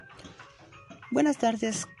Buenas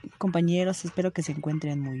tardes, compañeros, espero que se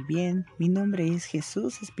encuentren muy bien. Mi nombre es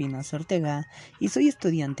Jesús Espinosa Ortega y soy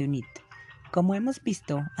estudiante UNIT. Como hemos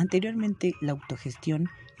visto anteriormente, la autogestión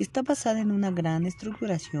está basada en una gran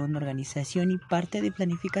estructuración, organización y parte de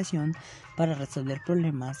planificación para resolver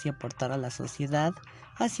problemas y aportar a la sociedad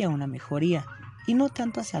hacia una mejoría, y no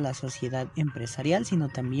tanto hacia la sociedad empresarial, sino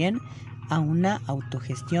también a una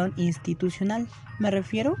autogestión institucional. Me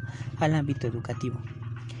refiero al ámbito educativo.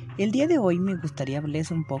 El día de hoy me gustaría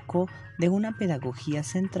hablarles un poco de una pedagogía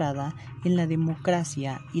centrada en la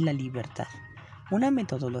democracia y la libertad, una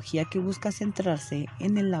metodología que busca centrarse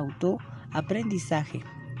en el autoaprendizaje.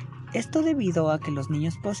 Esto debido a que los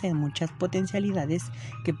niños poseen muchas potencialidades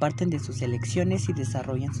que parten de sus elecciones y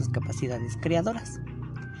desarrollan sus capacidades creadoras.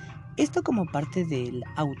 Esto, como parte de la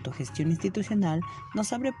autogestión institucional,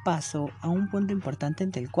 nos abre paso a un punto importante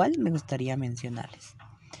entre el cual me gustaría mencionarles.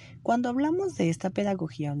 Cuando hablamos de esta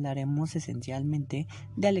pedagogía hablaremos esencialmente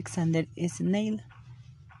de Alexander Snail,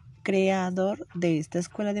 creador de esta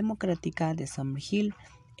escuela democrática de Summerhill,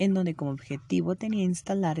 en donde como objetivo tenía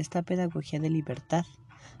instalar esta pedagogía de libertad,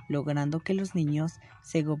 logrando que los niños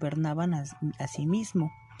se gobernaban a sí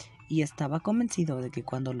mismos, y estaba convencido de que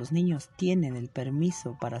cuando los niños tienen el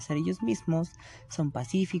permiso para ser ellos mismos, son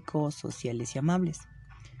pacíficos, sociales y amables.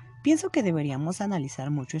 Pienso que deberíamos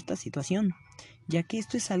analizar mucho esta situación, ya que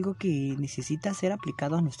esto es algo que necesita ser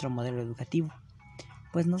aplicado a nuestro modelo educativo,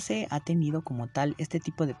 pues no se ha tenido como tal este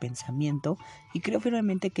tipo de pensamiento y creo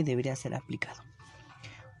firmemente que debería ser aplicado.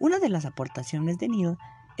 Una de las aportaciones de Neil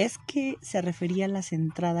es que se refería a la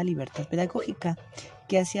centrada libertad pedagógica,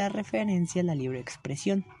 que hacía referencia a la libre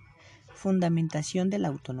expresión, fundamentación de la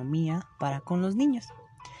autonomía para con los niños.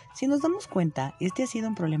 Si nos damos cuenta, este ha sido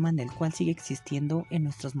un problema en el cual sigue existiendo en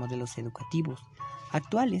nuestros modelos educativos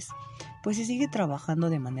actuales, pues se sigue trabajando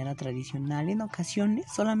de manera tradicional. En ocasiones,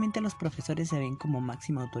 solamente los profesores se ven como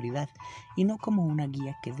máxima autoridad y no como una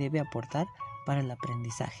guía que debe aportar para el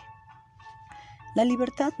aprendizaje. La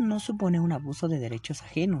libertad no supone un abuso de derechos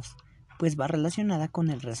ajenos, pues va relacionada con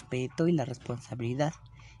el respeto y la responsabilidad.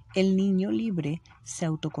 El niño libre se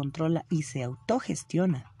autocontrola y se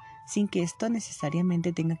autogestiona, sin que esto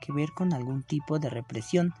necesariamente tenga que ver con algún tipo de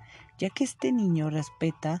represión, ya que este niño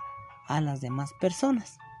respeta a las demás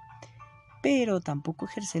personas, pero tampoco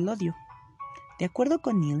ejerce el odio. De acuerdo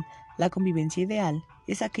con Neil, la convivencia ideal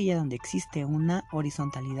es aquella donde existe una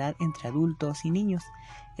horizontalidad entre adultos y niños,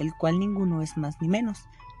 el cual ninguno es más ni menos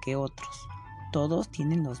que otros. Todos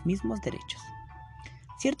tienen los mismos derechos.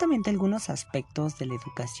 Ciertamente algunos aspectos de la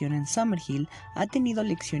educación en Summerhill ha tenido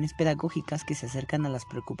lecciones pedagógicas que se acercan a las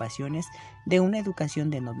preocupaciones de una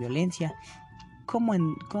educación de no violencia, como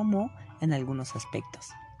en algunos aspectos.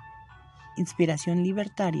 Inspiración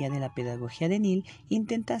libertaria de la pedagogía de Neil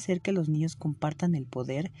intenta hacer que los niños compartan el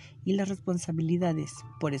poder y las responsabilidades,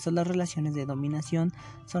 por eso las relaciones de dominación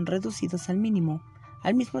son reducidas al mínimo,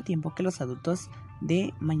 al mismo tiempo que los adultos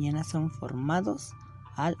de mañana son formados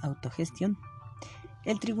a la autogestión.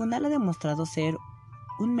 El tribunal ha demostrado ser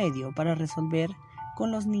un medio para resolver con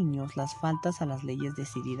los niños las faltas a las leyes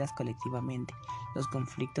decididas colectivamente. Los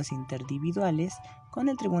conflictos interindividuales, con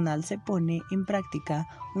el tribunal se pone en práctica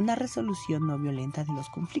una resolución no violenta de los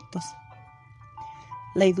conflictos.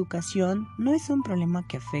 La educación no es un problema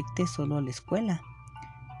que afecte solo a la escuela,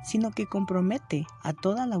 sino que compromete a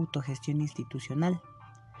toda la autogestión institucional.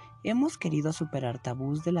 Hemos querido superar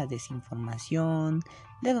tabús de la desinformación,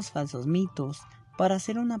 de los falsos mitos, para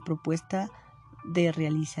hacer una propuesta de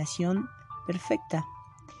realización perfecta.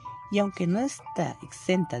 Y aunque no está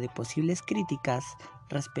exenta de posibles críticas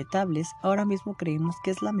respetables, ahora mismo creemos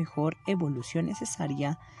que es la mejor evolución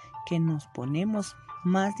necesaria, que nos ponemos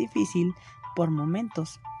más difícil por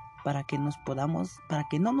momentos para que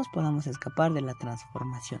no nos podamos escapar de la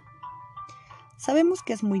transformación. Sabemos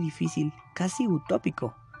que es muy difícil, casi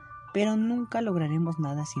utópico, pero nunca lograremos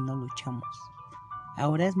nada si no luchamos.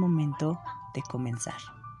 Ahora es momento de comenzar,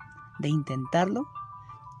 de intentarlo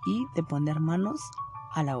y de poner manos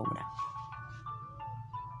a la obra.